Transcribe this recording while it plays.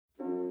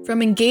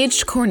From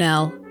Engaged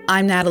Cornell,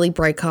 I'm Natalie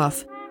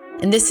Breikoff,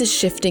 and this is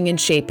Shifting and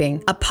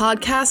Shaping, a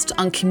podcast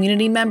on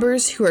community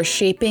members who are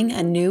shaping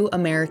a new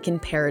American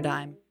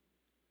paradigm.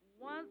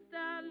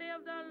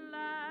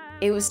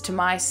 It was to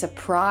my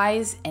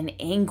surprise and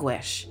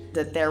anguish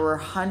that there were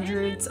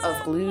hundreds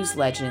of blues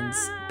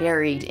legends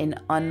buried in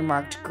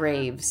unmarked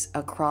graves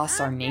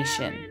across our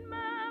nation.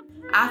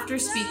 After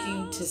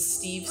speaking to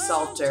Steve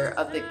Salter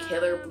of the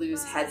Killer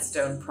Blues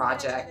Headstone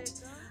Project,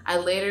 I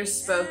later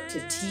spoke to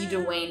T.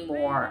 Dwayne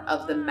Moore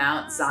of the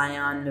Mount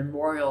Zion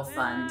Memorial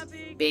Fund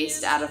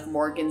based out of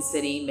Morgan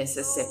City,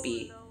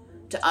 Mississippi,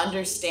 to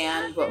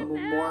understand what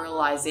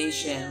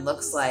memorialization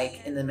looks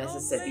like in the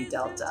Mississippi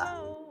Delta.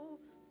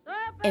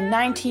 In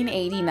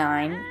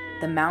 1989,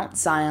 the Mount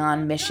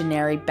Zion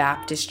Missionary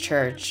Baptist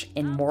Church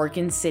in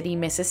Morgan City,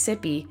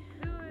 Mississippi,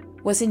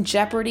 was in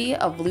jeopardy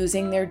of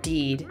losing their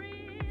deed,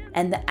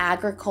 and the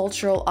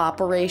agricultural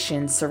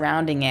operations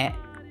surrounding it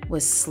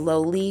was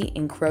slowly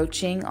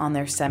encroaching on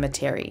their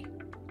cemetery.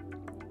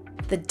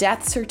 The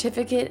death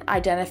certificate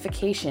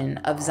identification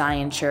of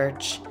Zion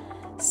Church,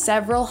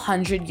 several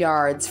hundred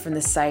yards from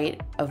the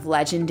site of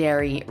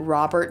legendary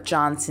Robert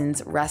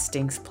Johnson's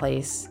resting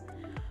place,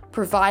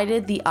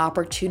 provided the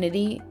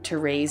opportunity to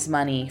raise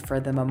money for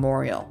the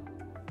memorial.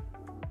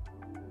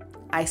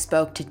 I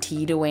spoke to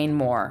T. Dwayne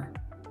Moore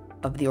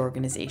of the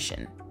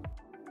organization.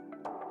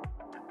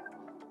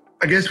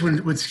 I guess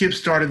when Skip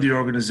started the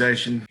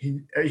organization,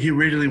 he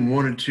really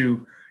wanted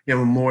to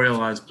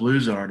memorialize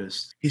blues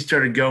artists. He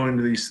started going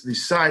to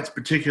these sites,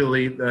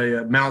 particularly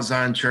the Mount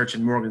Zion Church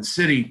in Morgan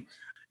City,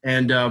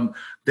 and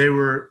they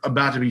were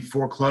about to be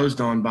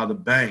foreclosed on by the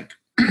bank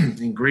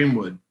in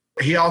Greenwood.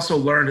 He also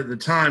learned at the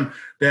time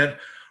that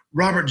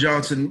Robert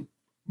Johnson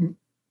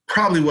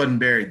probably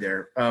wasn't buried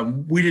there.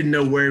 We didn't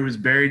know where he was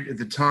buried at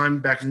the time.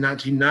 Back in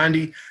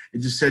 1990, it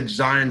just said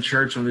Zion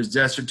Church on his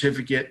death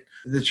certificate.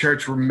 The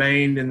church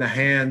remained in the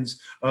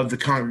hands of the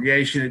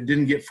congregation. It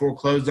didn't get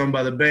foreclosed on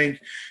by the bank.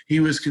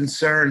 He was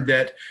concerned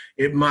that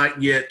it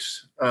might get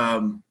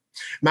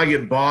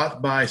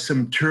bought by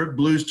some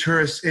blues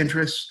tourist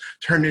interests,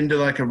 turned into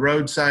like a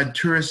roadside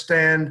tourist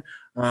stand,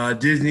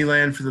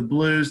 Disneyland for the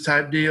blues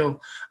type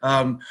deal.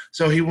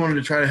 So he wanted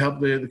to try to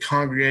help the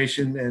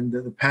congregation and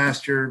the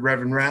pastor,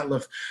 Reverend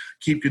Ratliff,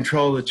 keep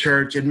control of the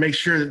church and make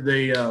sure that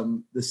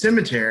the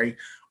cemetery,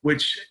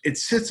 which it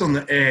sits on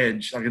the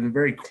edge, like in the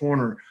very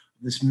corner,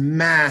 this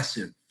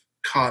massive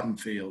cotton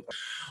field.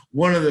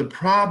 One of the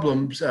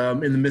problems in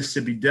the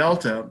Mississippi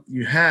Delta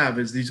you have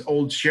is these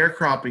old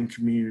sharecropping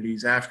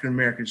communities,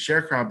 African-American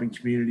sharecropping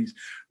communities.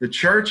 The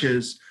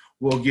churches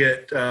will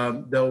get,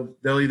 they'll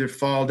either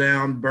fall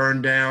down,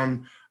 burn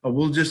down, or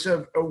will just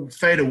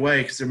fade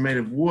away because they're made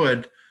of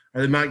wood,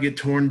 or they might get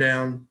torn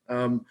down.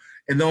 And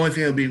the only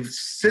thing that'll be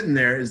sitting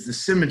there is the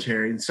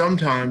cemetery. And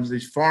sometimes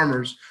these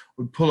farmers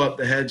would pull up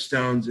the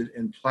headstones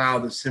and plow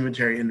the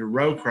cemetery into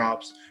row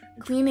crops.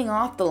 Cleaning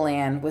off the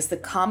land was the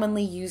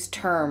commonly used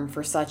term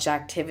for such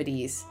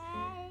activities,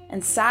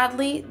 and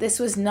sadly, this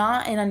was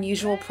not an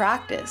unusual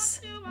practice.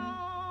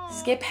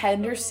 Skip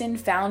Henderson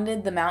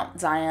founded the Mount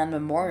Zion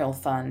Memorial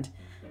Fund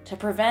to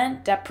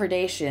prevent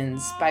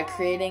depredations by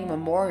creating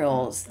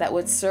memorials that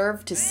would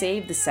serve to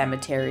save the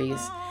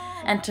cemeteries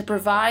and to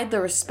provide the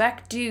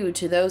respect due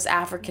to those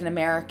African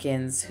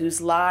Americans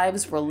whose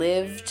lives were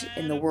lived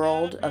in the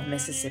world of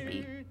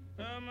Mississippi.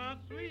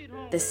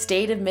 The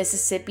state of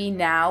Mississippi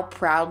now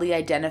proudly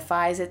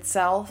identifies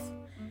itself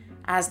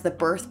as the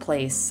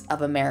birthplace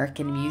of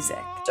American music.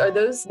 Are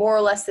those more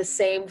or less the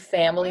same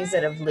families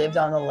that have lived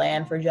on the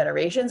land for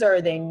generations, or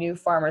are they new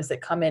farmers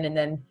that come in and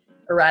then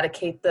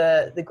eradicate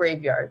the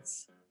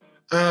graveyards?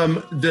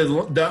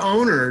 The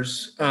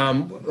owners,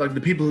 like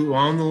the people who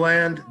own the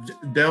land,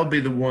 they'll be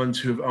the ones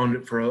who have owned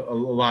it for a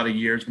lot of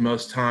years,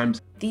 most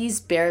times. These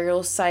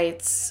burial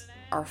sites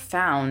are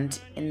found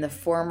in the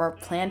former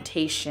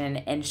plantation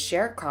and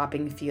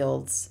sharecropping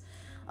fields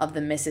of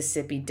the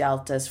Mississippi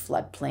Delta's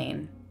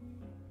floodplain.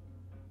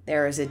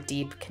 There is a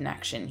deep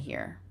connection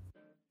here.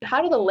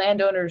 How do the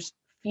landowners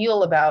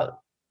feel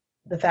about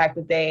the fact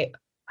that they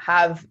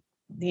have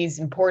these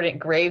important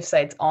grave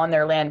sites on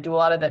their land? Do a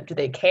lot of them, do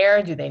they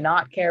care? Do they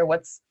not care?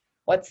 What's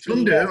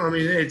some do. I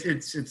mean,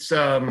 it's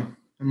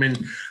I mean,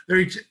 they're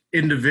each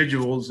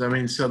individuals. I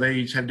mean, so they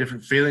each have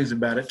different feelings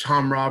about it.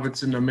 Tom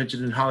Robinson, I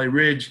mentioned in Holly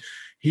Ridge,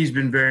 he's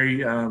been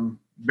very,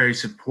 very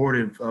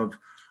supportive of,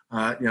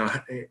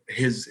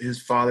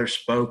 his father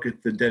spoke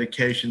at the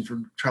dedication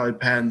for Charlie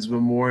Patton's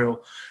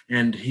memorial,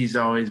 and he's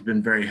always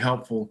been very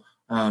helpful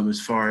as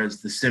far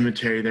as the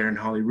cemetery there in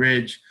Holly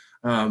Ridge.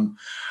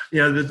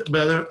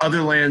 But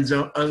other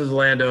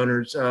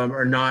landowners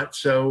are not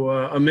so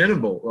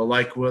amenable,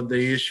 like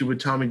the issue with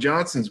Tommy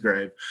Johnson's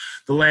grave.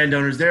 The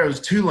landowners there, was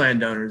two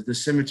landowners. The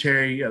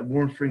cemetery,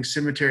 Warm Springs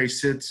Cemetery,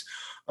 sits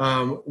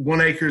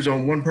 1 acre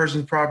on one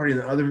person's property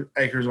and the other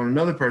acres on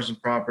another person's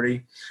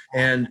property.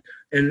 And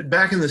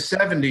back in the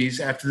 70s,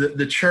 after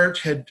the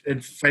church had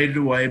faded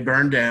away,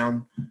 burned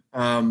down,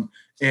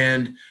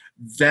 and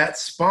that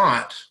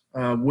spot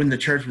when the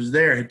church was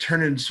there, had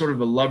turned into sort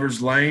of a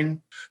lover's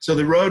lane. So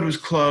the road was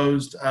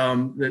closed,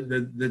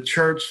 the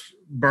church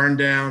burned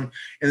down,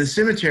 and the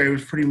cemetery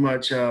was pretty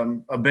much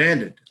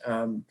abandoned.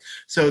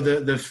 So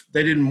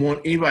they didn't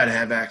want anybody to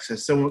have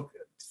access. So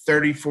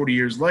 30, 40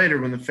 years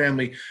later, when the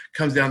family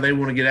comes down, they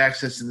want to get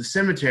access to the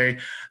cemetery.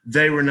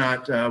 They were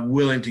not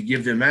willing to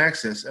give them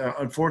access.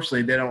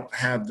 Unfortunately, they don't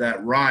have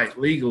that right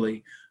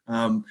legally.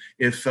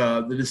 If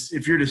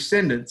your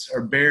descendants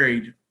are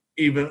buried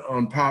even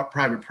on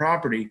private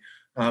property,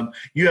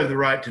 you have the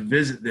right to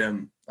visit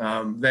them.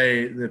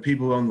 The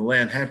people who own the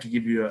land have to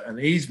give you an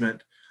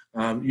easement.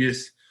 You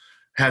just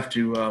have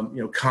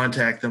to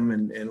contact them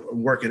and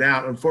work it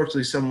out.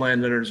 Unfortunately, some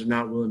landowners are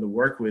not willing to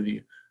work with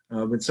you.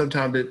 But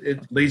sometimes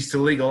it leads to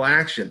legal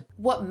action.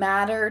 What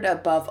mattered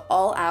above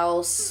all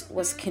else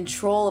was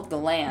control of the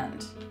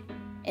land.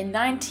 In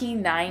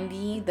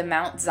 1990, the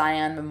Mount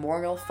Zion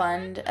Memorial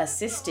Fund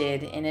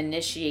assisted in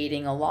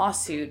initiating a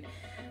lawsuit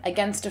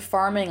against a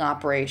farming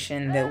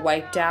operation that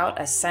wiped out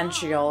a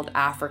century-old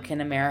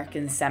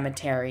African-American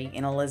cemetery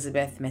in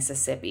Elizabeth,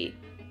 Mississippi.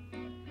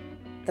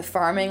 The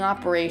farming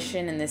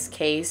operation in this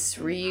case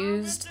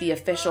reused the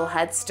official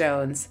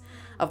headstones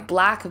of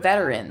Black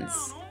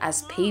veterans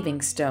as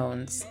paving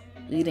stones,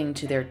 leading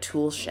to their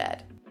tool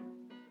shed.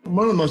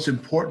 One of the most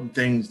important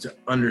things to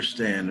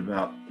understand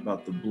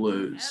about the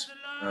blues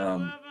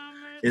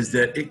is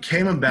that it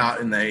came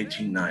about in the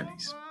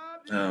 1890s.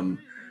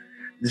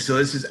 So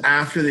this is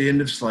after the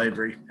end of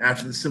slavery,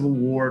 after the Civil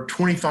War,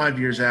 25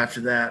 years after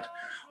that.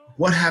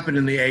 What happened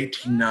in the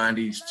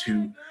 1890s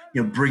to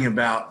bring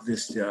about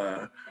this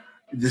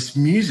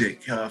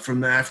music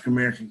from the African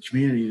American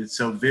community that's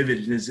so vivid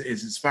and has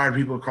inspired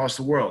people across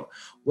the world?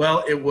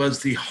 Well, it was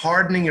the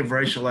hardening of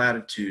racial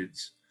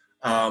attitudes.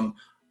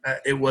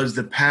 It was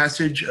the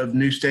passage of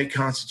new state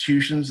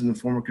constitutions in the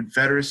former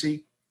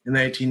Confederacy in the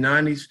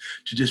 1890s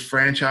to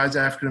disfranchise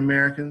African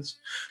Americans.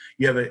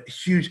 You have a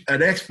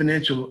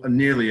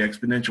nearly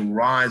exponential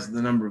rise in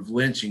the number of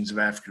lynchings of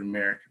African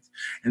Americans.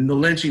 And the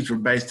lynchings were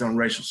based on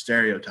racial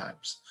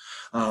stereotypes.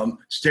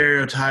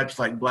 Stereotypes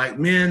like Black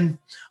men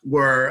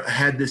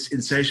had this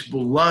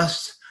insatiable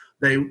lust.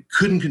 They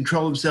couldn't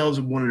control themselves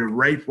and wanted to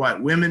rape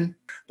white women.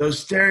 Those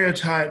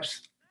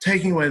stereotypes,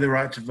 taking away the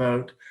right to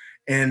vote,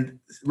 and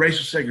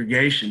racial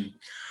segregation,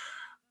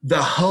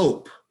 the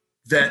hope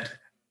that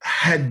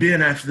had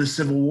been after the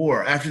Civil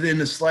War, after the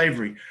end of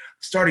slavery,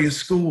 starting in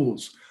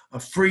schools,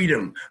 of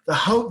freedom, the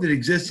hope that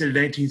existed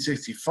in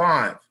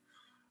 1865,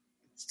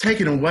 it's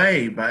taken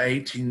away by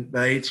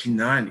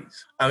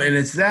 1890s. And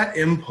it's that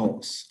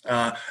impulse,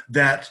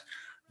 that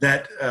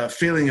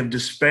feeling of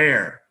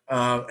despair,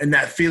 and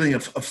that feeling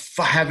of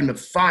having to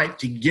fight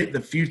to get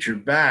the future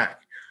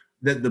back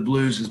that the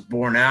blues is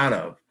born out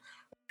of.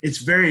 Its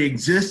very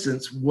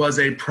existence was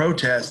a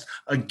protest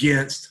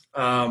against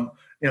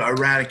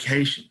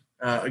eradication,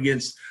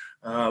 against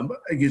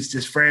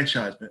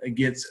disfranchisement,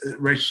 against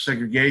racial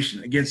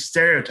segregation, against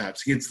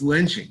stereotypes, against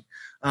lynching.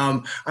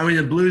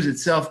 The blues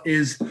itself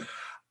is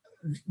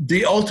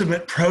the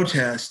ultimate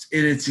protest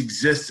in its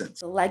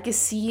existence. The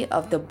legacy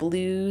of the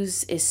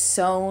blues is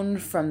sewn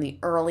from the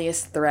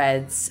earliest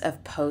threads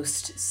of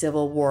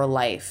post-Civil War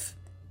life,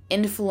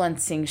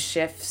 influencing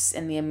shifts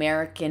in the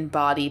American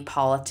body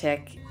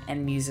politic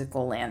and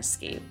musical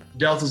landscape.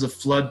 Delta's a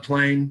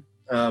floodplain.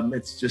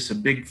 It's just a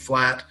big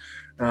flat.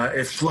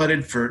 It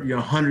flooded for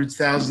hundreds,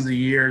 thousands of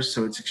years,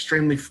 so it's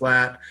extremely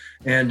flat.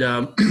 And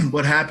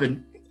what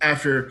happened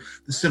after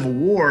the Civil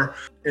War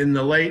in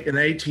the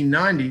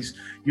 1890s,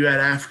 you had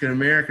African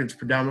Americans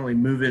predominantly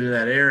move into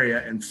that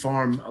area and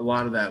farm a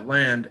lot of that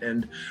land,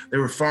 and they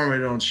were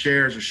farming it on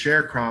shares or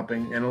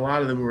sharecropping, and a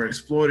lot of them were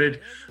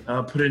exploited,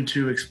 put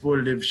into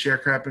exploitative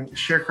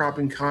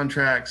sharecropping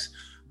contracts,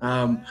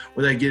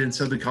 where they get in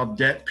something called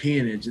debt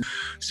peonage.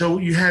 So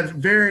you have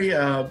very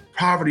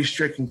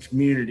poverty-stricken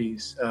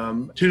communities.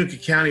 Tunica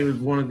County was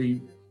one of the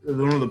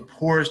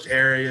poorest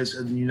areas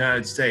of the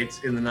United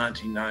States in the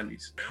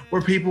 1990s,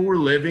 where people were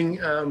living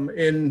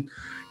in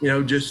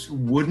just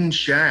wooden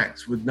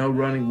shacks with no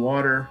running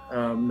water,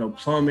 no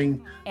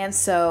plumbing. And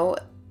so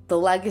the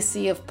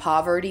legacy of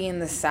poverty in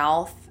the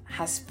South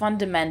has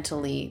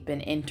fundamentally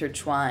been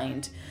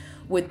intertwined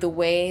with the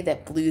way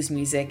that blues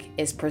music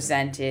is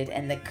presented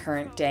in the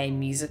current day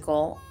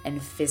musical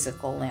and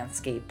physical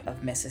landscape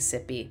of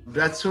Mississippi.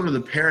 That's sort of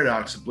the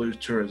paradox of blues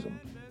tourism.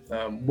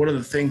 One of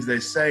the things they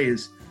say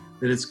is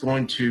that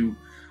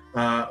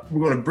we're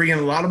going to bring in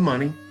a lot of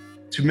money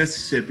to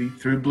Mississippi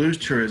through blues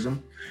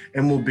tourism,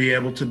 and we'll be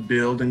able to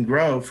build and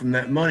grow from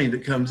that money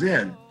that comes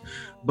in.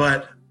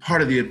 But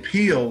part of the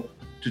appeal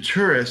to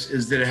tourists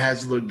is that it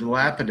has to look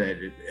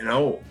dilapidated and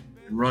old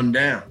and run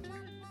down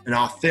and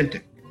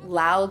authentic.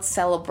 Loud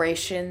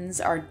celebrations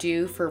are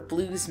due for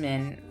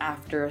bluesmen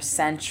after a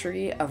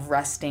century of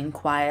resting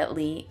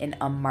quietly in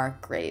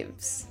unmarked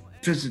graves.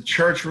 If it's a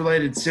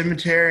church-related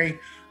cemetery,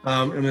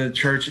 the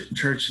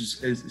church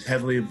is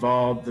heavily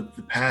involved. The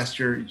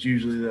pastor is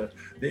usually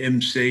the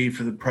MC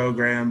for the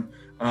program.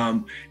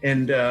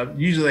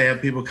 Usually they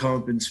have people come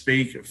up and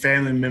speak,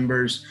 family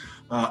members.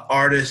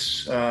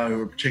 artists who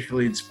were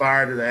particularly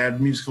inspired to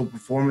have musical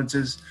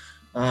performances.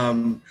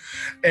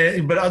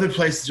 But other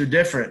places are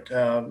different.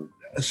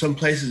 Some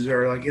places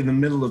are like in the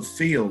middle of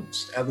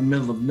fields, out in the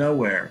middle of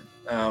nowhere,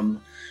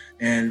 and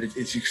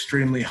it's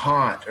extremely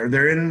hot. Or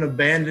they're in an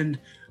abandoned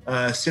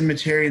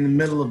cemetery in the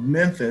middle of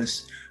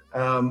Memphis,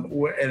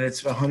 and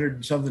it's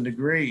 100-something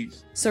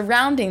degrees.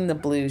 Surrounding the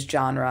blues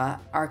genre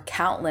are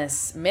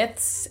countless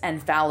myths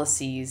and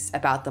fallacies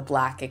about the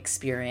Black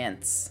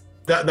experience.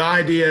 The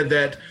idea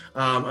that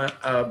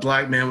a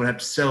Black man would have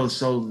to sell his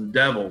soul to the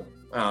devil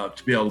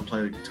to be able to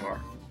play the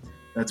guitar.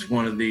 That's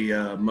one of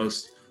the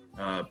most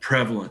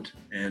prevalent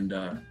and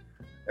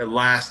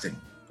lasting.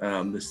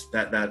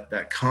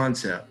 That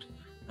concept,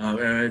 and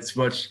it's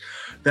much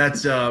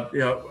that's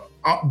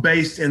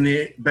based in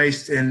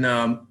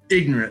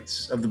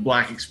ignorance of the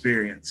Black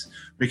experience,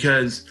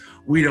 because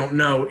we don't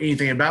know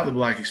anything about the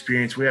Black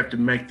experience. We have to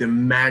make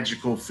them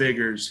magical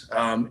figures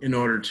in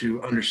order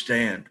to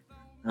understand.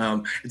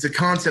 It's a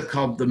concept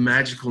called the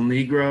magical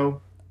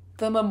Negro.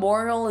 The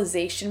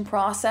memorialization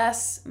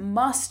process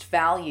must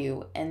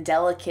value and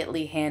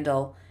delicately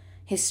handle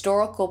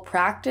historical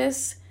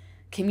practice,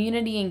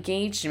 community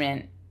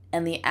engagement,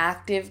 and the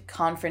active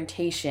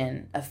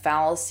confrontation of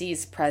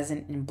fallacies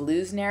present in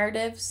blues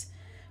narratives,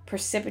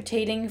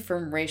 precipitating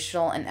from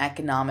racial and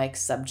economic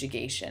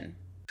subjugation.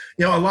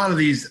 A lot of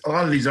these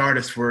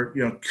artists were,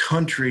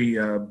 country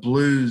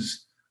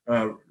blues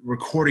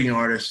recording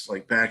artists,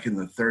 like back in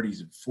the 30s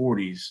and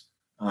 40s,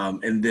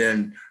 and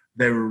then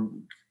they were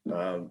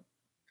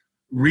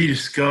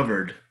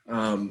rediscovered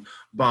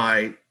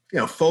by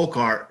folk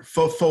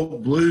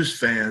blues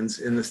fans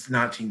in the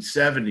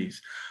 1970s,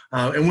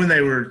 and when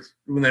they were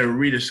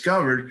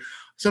rediscovered,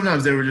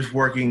 sometimes they were just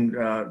working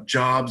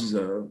jobs,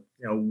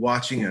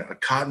 watching a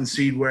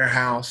cottonseed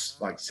warehouse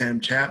like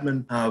Sam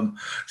Chapman.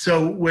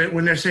 So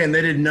when they're saying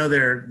they didn't know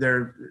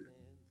their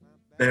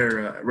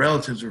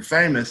relatives were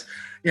famous,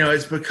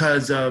 it's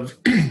because of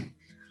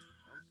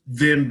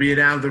them being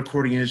out of the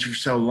recording industry for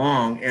so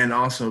long, and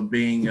also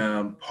being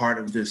part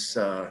of this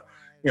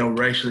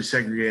racially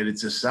segregated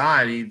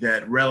society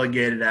that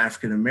relegated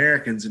African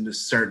Americans into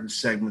certain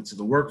segments of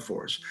the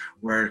workforce,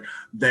 where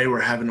they were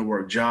having to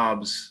work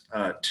jobs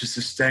to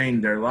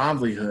sustain their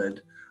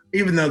livelihood,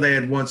 even though they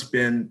had once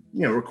been,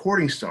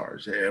 recording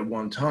stars at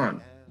one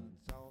time.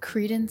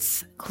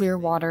 Creedence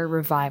Clearwater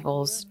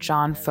Revival's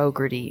John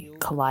Fogerty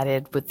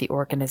collided with the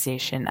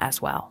organization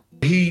as well.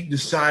 He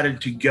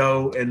decided to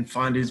go and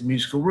find his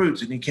musical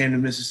roots, and he came to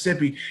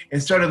Mississippi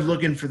and started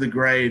looking for the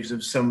graves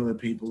of some of the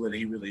people that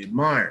he really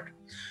admired.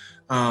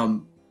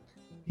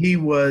 He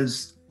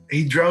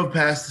drove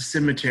past the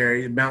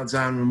cemetery, the Mount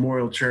Zion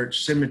Memorial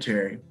Church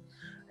Cemetery,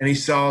 and he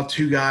saw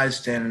two guys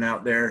standing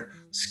out there,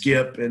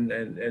 Skip and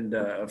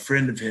a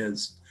friend of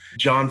his.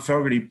 John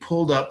Fogerty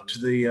pulled up to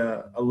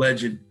the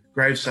alleged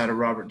gravesite of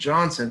Robert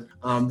Johnson.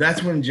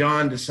 That's when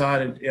John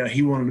decided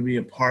he wanted to be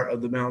a part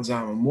of the Mount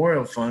Zion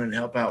Memorial Fund and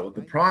help out with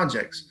the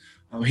projects.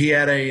 He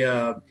had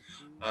an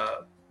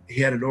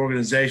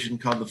organization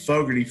called the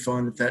Fogerty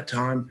Fund at that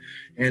time,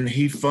 and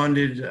he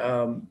funded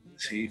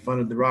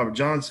the Robert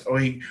Johnson, or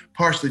he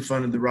partially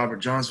funded the Robert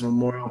Johnson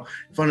Memorial,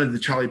 funded the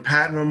Charlie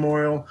Patton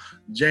Memorial,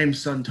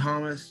 James Son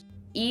Thomas.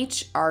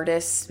 Each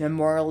artist's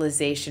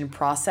memorialization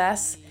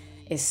process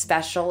is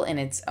special in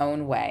its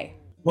own way.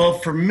 Well,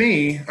 for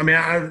me,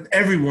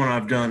 every one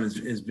I've done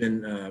has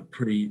been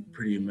pretty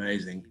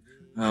amazing.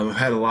 I've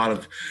had a lot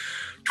of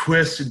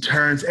twists and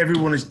turns.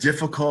 Everyone is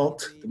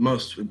difficult. The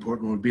most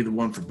important would be the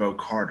one for Bo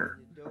Carter.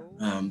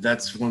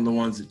 That's one of the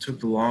ones that took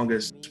the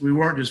longest. We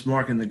weren't just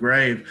marking the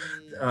grave.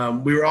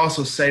 We were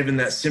also saving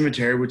that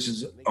cemetery, which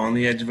is on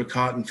the edge of a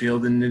cotton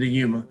field in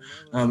Nidda-Yuma,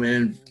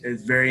 and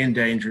it's very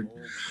endangered.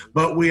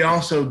 But we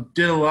also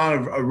did a lot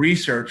of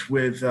research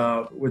with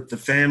the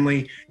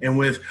family and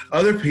with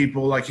other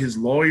people, like his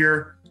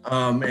lawyer,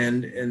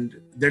 and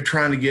they're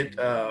trying to get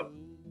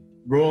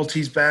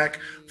royalties back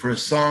for a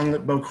song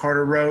that Bo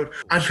Carter wrote.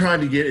 I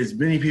tried to get as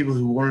many people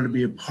who wanted to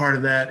be a part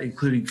of that,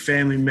 including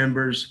family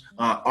members,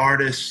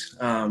 artists,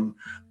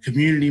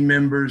 community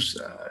members,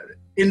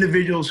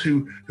 individuals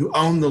who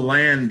own the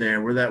land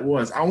there where that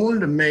was. I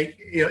wanted to make,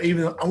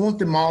 I want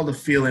them all to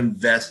feel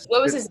invested.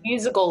 What was his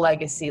musical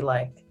legacy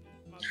like?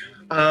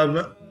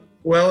 It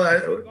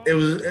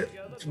was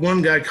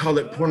one guy called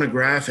it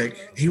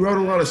pornographic. He wrote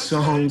a lot of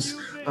songs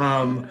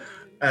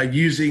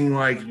using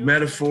like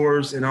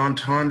metaphors and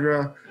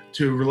entendre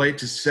to relate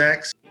to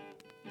sex.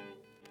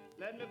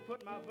 Let me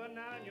put my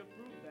banana in your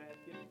fruit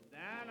basket,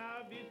 then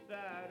I'll be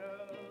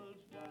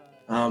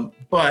satisfied.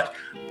 But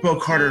Bo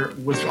Carter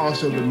was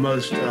also the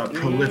most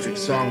prolific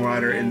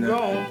songwriter in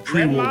the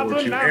pre-World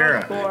War II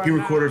era. He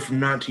recorded from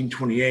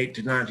 1928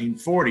 to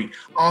 1940,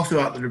 all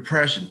throughout the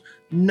Depression.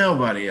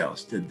 Nobody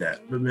else did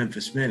that but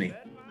Memphis Minnie.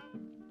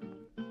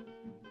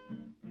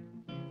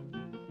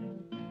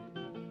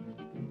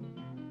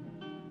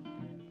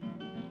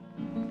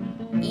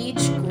 Each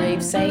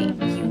gravesite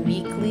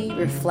uniquely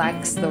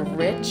reflects the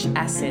rich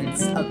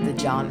essence of the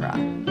genre.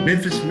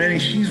 Memphis Minnie,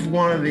 she's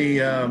one of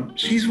the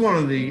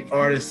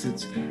artists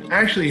that's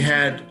actually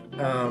had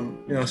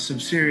some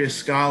serious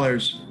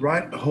scholars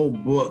write whole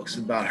books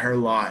about her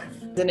life.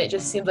 And it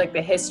just seems like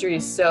the history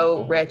is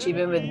so rich,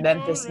 even with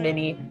Memphis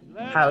Minnie,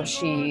 how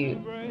she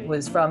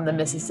was from the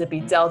Mississippi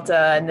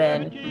Delta and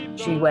then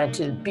she went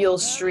to Beale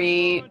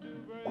Street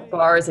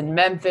bars in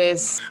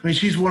Memphis. I mean,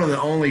 she's one of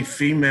the only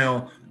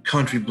female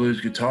country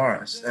blues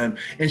guitarists, and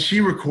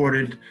she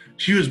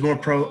was more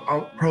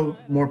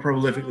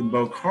prolific than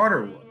Bo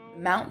Carter was.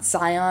 Mount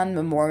Zion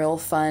Memorial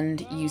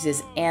Fund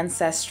uses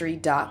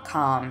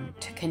Ancestry.com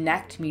to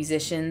connect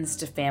musicians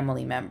to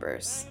family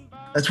members.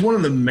 That's one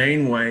of the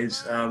main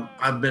ways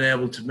I've been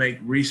able to make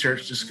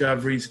research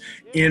discoveries,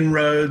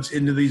 inroads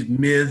into these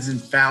myths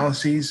and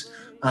fallacies.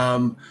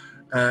 And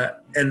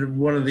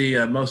one of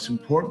the most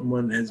important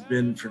one has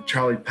been for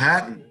Charlie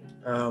Patton.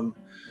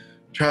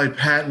 Charlie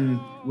Patton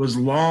was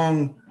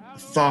long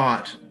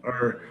thought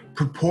or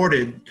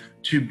purported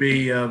to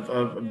be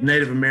of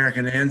Native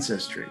American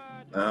ancestry.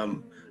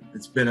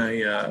 It's been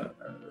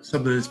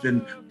something that's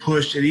been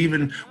pushed. It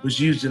even was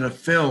used in a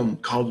film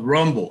called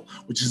Rumble,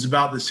 which is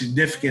about the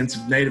significance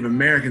of Native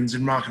Americans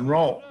in rock and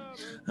roll.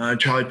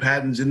 Charlie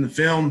Patton's in the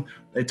film.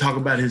 They talk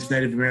about his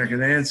Native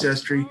American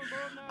ancestry.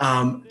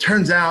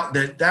 Turns out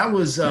that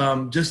was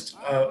just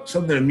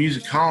something a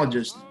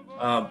musicologist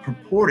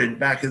purported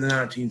back in the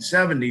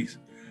 1970s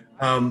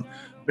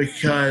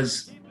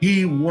because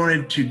he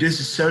wanted to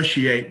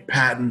disassociate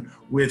Patton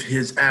with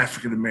his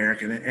African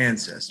American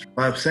ancestry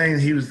by saying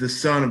he was the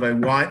son of a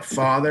white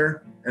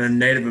father and a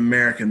Native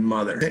American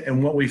mother.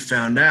 And what we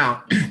found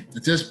out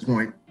at this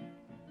point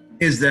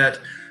is that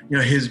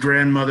his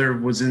grandmother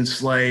was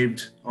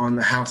enslaved on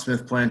the Hal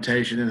Smith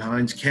plantation in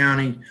Hinds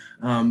County.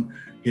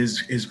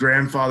 His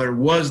grandfather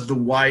was the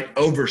white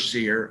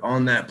overseer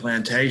on that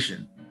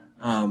plantation,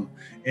 and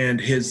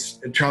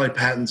Charlie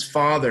Patton's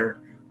father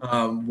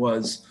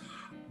was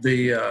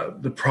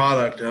the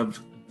product of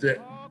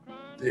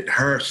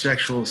her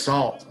sexual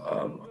assault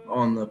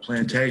on the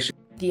plantation.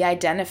 The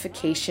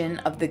identification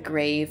of the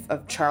grave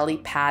of Charlie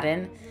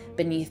Patton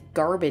beneath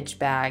garbage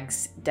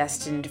bags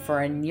destined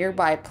for a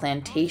nearby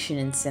plantation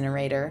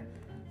incinerator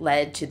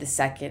led to the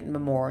second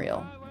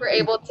memorial. We're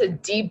able to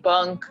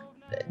debunk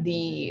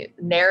the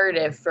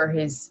narrative for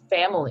his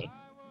family.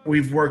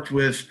 We've worked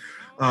with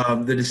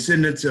the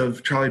descendants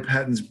of Charlie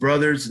Patton's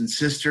brothers and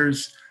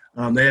sisters.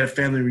 They had a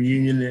family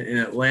reunion in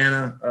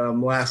Atlanta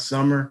last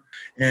summer,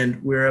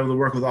 and we were able to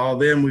work with all of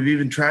them. We've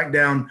even tracked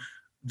down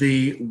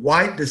the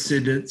white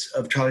descendants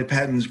of Charlie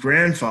Patton's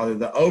grandfather,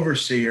 the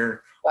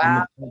overseer on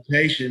the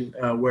plantation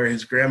where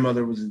his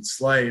grandmother was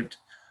enslaved.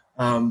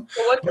 So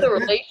what's the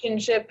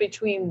relationship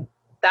between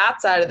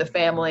that side of the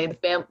family,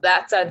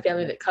 that side of the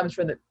family that comes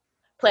from the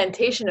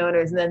plantation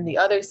owners, and then the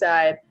other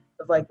side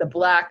of like the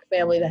black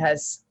family that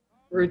has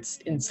roots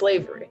in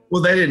slavery?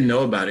 Well, they didn't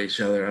know about each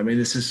other. I mean,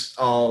 this is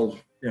all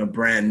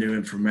brand new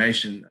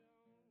information.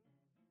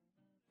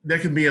 There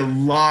can be a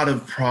lot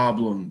of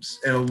problems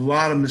and a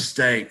lot of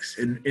mistakes,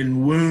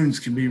 and wounds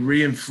can be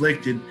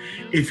re-inflicted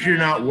if you're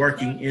not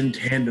working in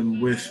tandem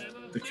with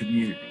the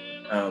community,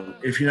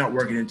 if you're not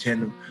working in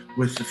tandem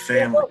with the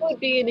family. What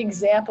would be an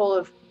example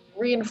of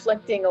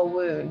re-inflicting a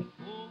wound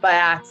by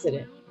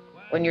accident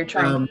when you're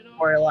trying to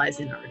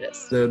memorialize an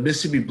artist? The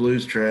Mississippi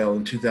Blues Trail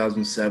in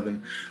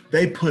 2007,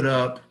 they put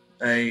up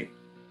a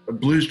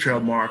blues trail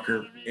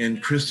marker in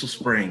Crystal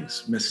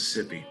Springs,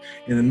 Mississippi,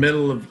 in the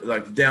middle of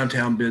like the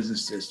downtown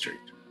business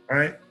district.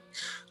 Right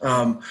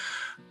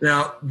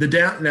now,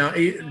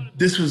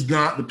 this was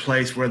not the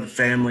place where the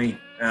family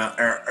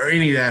or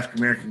any of the African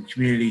American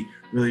community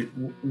really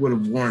would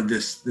have wanted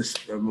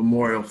this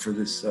memorial for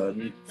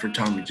for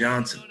Tommy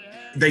Johnson.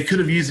 They could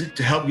have used it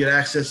to help get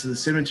access to the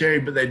cemetery,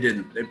 but they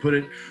didn't. They put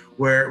it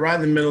right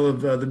in the middle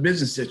of the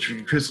business district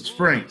in Crystal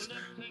Springs.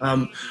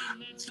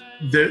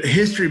 The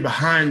history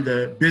behind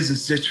the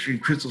business district in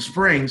Crystal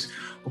Springs,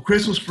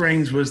 Crystal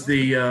Springs was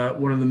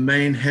one of the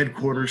main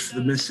headquarters for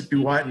the Mississippi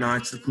White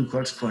Knights, the Ku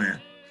Klux Klan.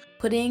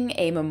 Putting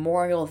a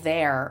memorial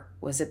there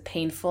was a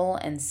painful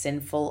and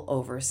sinful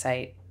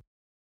oversight.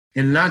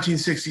 In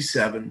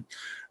 1967,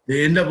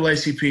 the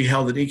NAACP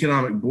held an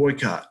economic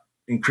boycott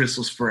in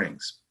Crystal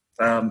Springs.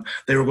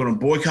 They were going to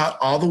boycott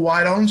all the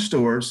white-owned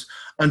stores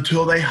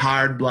until they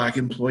hired black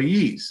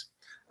employees.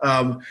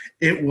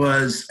 It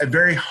was a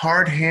very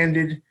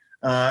hard-handed,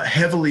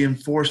 heavily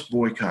enforced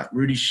boycott.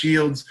 Rudy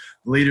Shields,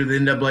 the leader of the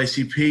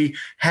NAACP,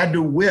 had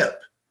to whip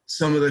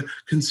some of the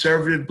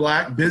conservative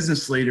black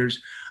business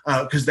leaders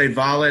because they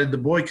violated the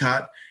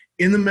boycott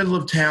in the middle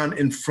of town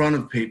in front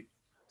of people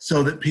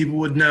so that people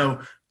would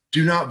know,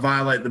 do not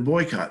violate the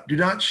boycott. Do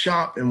not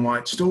shop in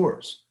white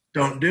stores.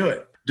 Don't do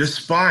it.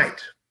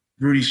 Despite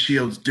Rudy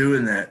Shields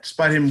doing that,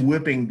 despite him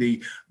whipping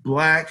the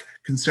black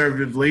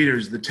conservative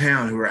leaders of the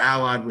town who were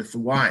allied with the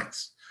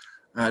whites,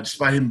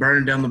 despite him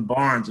burning down the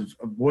barns of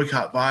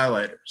boycott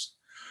violators,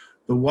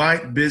 the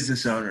white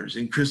business owners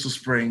in Crystal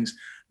Springs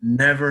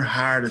never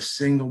hired a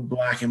single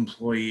black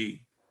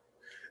employee.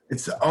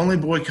 It's the only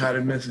boycott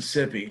in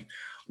Mississippi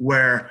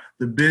where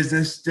the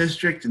business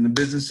district and the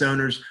business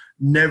owners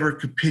never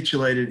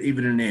capitulated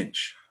even an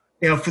inch.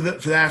 for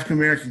the African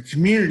American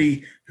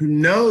community who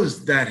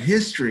knows that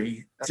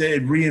history,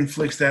 it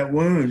re-inflicts that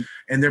wound,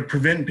 and they're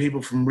preventing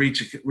people from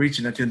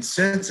reaching a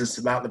consensus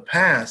about the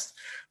past.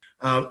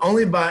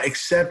 Only by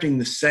accepting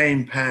the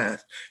same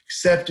path,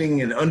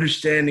 accepting and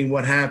understanding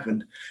what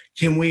happened,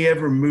 can we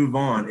ever move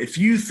on. If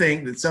you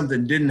think that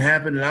something didn't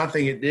happen and I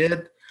think it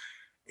did,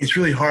 it's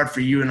really hard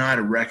for you and I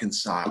to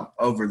reconcile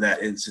over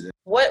that incident.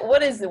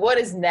 What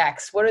is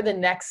next? What are the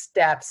next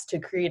steps to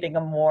creating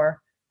a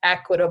more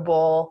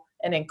equitable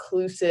and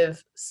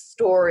inclusive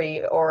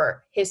story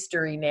or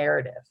history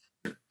narrative?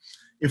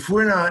 If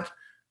we're not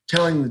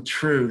telling the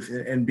truth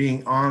and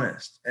being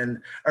honest,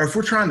 or if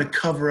we're trying to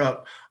cover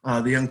up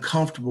the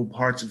uncomfortable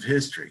parts of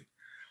history,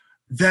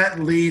 that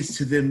leads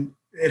to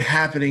it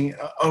happening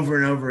over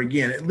and over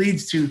again. It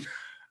leads to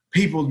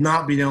people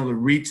not being able to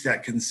reach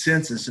that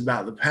consensus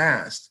about the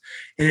past,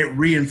 and it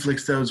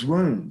re-inflicts those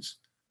wounds.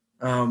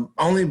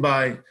 Only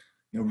by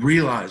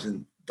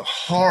realizing the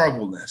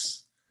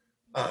horribleness,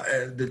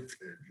 the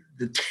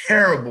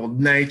terrible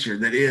nature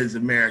that is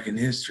American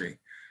history,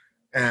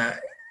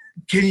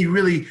 can you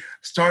really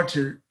start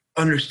to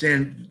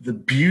understand the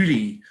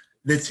beauty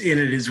that's in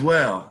it as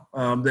well,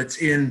 that's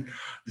in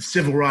the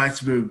civil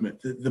rights movement,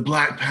 the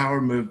Black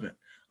Power movement,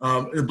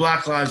 the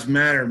Black Lives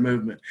Matter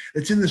movement.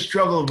 It's in the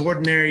struggle of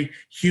ordinary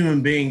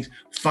human beings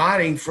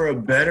fighting for a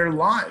better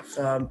life,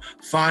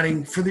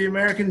 fighting for the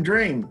American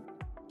dream.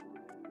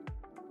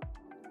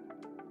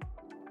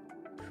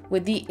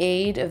 With the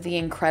aid of the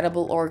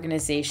incredible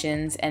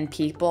organizations and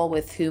people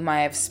with whom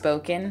I have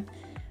spoken,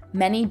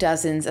 many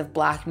dozens of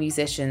Black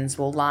musicians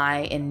will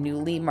lie in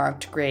newly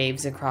marked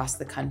graves across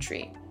the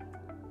country.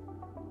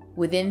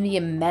 Within the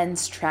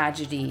immense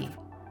tragedy,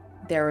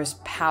 there is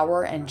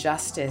power and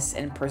justice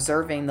in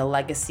preserving the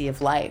legacy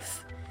of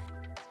life.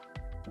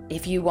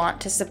 If you want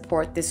to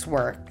support this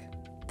work,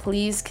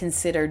 please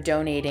consider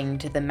donating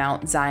to the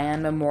Mount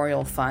Zion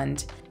Memorial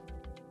Fund.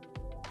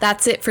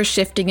 That's it for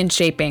Shifting and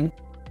Shaping.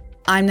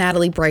 I'm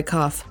Natalie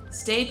Breikoff.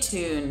 Stay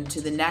tuned to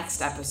the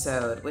next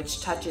episode,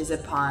 which touches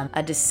upon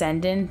a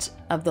descendant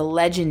of the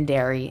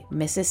legendary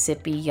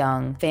Mississippi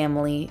Young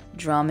family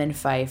drum and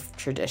fife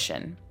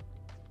tradition.